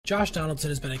Josh Donaldson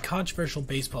has been a controversial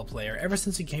baseball player ever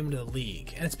since he came into the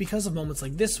league, and it's because of moments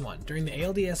like this one during the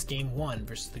ALDS Game 1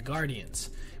 versus the Guardians.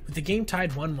 With the game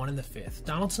tied 1-1 in the 5th,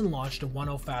 Donaldson launched a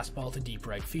 1-0 fastball to deep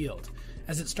right field.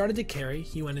 As it started to carry,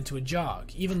 he went into a jog,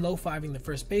 even low-fiving the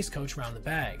first base coach round the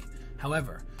bag.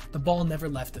 However, the ball never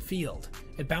left the field.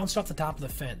 It bounced off the top of the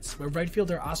fence, where right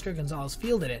fielder Oscar Gonzalez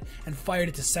fielded it and fired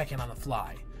it to second on the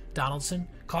fly. Donaldson,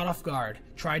 caught off guard,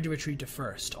 tried to retreat to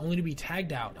first, only to be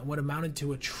tagged out in what amounted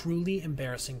to a truly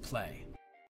embarrassing play.